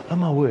was like, oh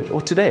my word,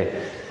 or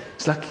today,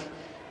 it's like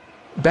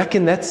back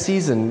in that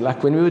season,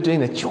 like when we were doing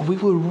that, we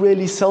were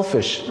really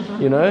selfish,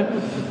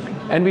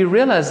 and we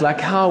realized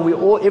like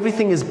how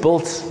everything is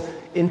built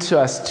into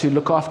us to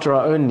look after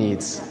our own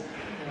needs.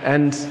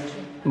 And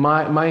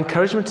my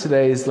encouragement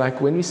today is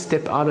like when we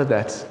step out of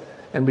that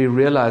and we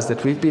realize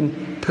that we've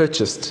been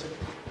purchased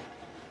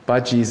by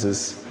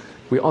Jesus,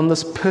 we're on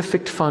this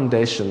perfect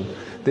foundation.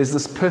 There's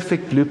this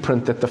perfect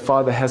blueprint that the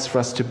Father has for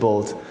us to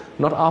build.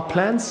 Not our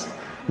plans,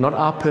 not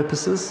our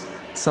purposes,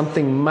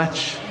 something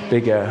much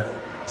bigger,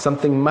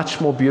 something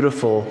much more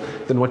beautiful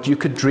than what you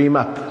could dream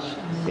up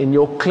in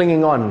your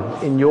clinging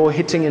on, in your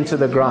hitting into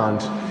the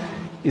ground,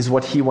 is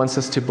what He wants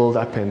us to build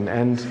up in.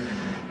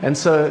 And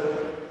so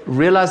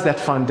realize that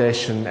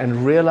foundation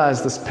and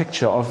realize this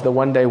picture of the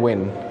one day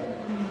when.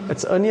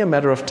 It's only a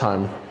matter of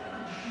time.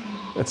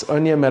 It's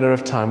only a matter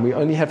of time. We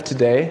only have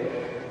today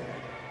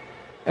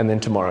and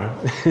then tomorrow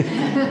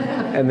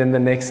and then the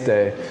next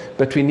day.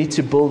 But we need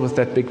to build with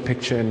that big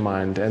picture in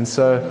mind. And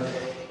so,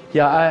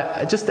 yeah,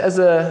 I just as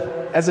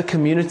a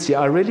community,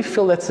 I really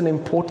feel that's an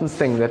important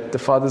thing that the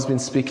Father's been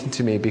speaking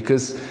to me,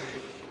 because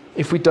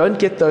if we don't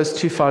get those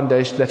two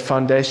foundations, that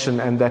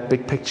foundation and that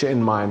big picture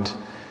in mind,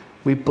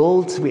 we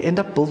end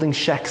up building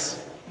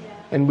shacks,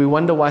 and we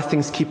wonder why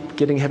things keep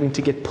having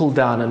to get pulled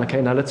down, and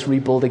okay, now let's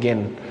rebuild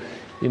again.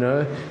 You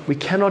know, we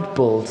cannot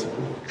build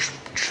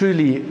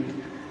truly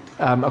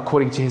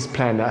according to His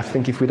plan, I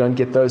think, if we don't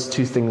get those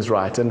two things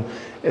right. And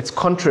it's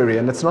contrary,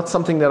 and it's not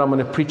something that I'm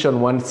going to preach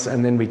on once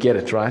and then we get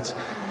it right.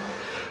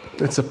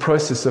 It's a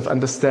process of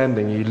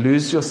understanding. You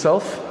lose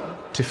yourself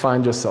to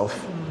find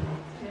yourself.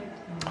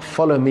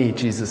 Follow me,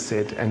 Jesus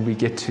said, and we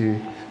get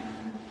to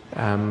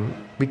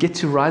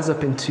rise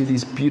up into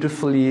these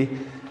beautifully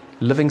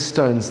living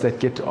stones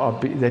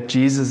that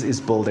Jesus is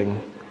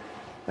building.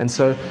 And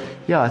so,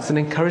 yeah, it's an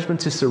encouragement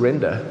to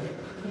surrender,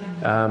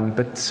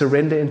 but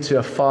surrender into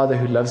a Father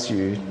who loves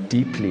you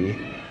deeply,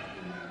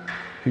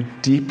 who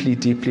deeply,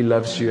 deeply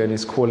loves you and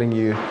is calling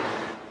you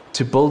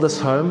to build this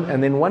home.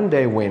 And then one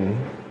day when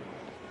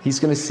He's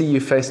going to see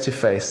you face to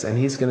face, and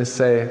He's going to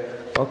say,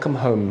 welcome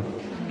home,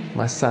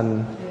 my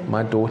son,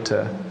 my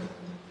daughter.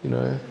 You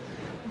know,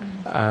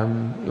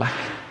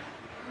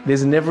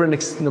 there's never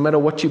no matter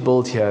what you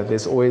build here,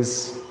 there's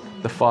always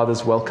the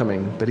Father's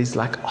welcoming. But He's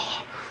like,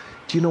 oh,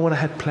 do you know what I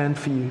had planned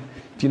for you?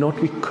 Do you know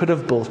what we could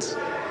have built?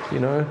 You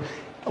know,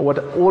 what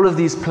all of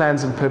these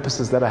plans and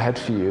purposes that I had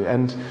for you.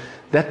 And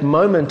that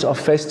moment of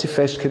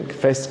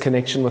face-to-face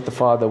connection with the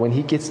Father, when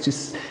He gets to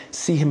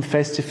see Him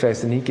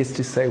face-to-face and He gets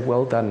to say,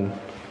 well done,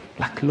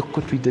 like, look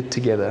what we did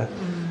together.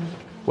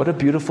 What a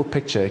beautiful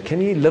picture.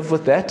 Can you live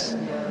with that?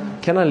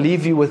 Can I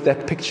leave you with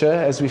that picture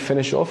as we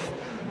finish off,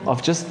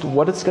 of just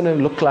what it's going to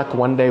look like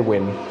one day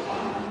when?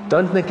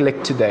 Don't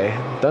neglect today.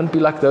 Don't be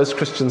like those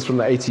Christians from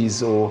the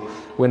 80s or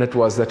when it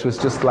was, that was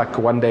just like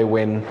one day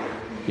when,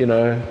 you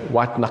know,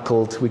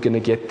 white-knuckled, we're going to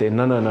get there.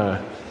 No.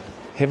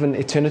 Heaven,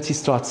 eternity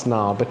starts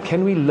now. But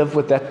can we live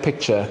with that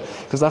picture?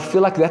 Because I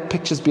feel like that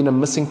picture's been a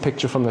missing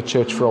picture from the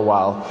church for a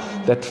while.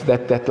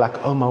 That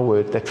like, oh my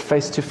word, that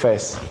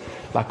face-to-face,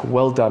 like,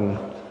 well done,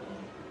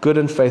 good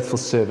and faithful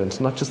servant.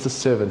 Not just a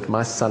servant,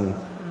 my son,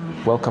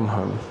 welcome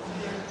home.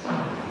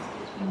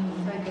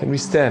 Can we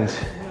stand?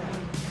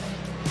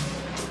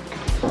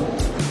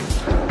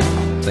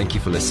 Thank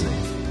you for listening.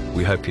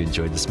 We hope you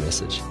enjoyed this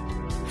message.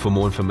 For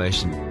more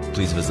information,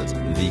 please visit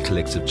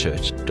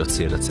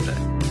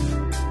thecollectivechurch.co.za.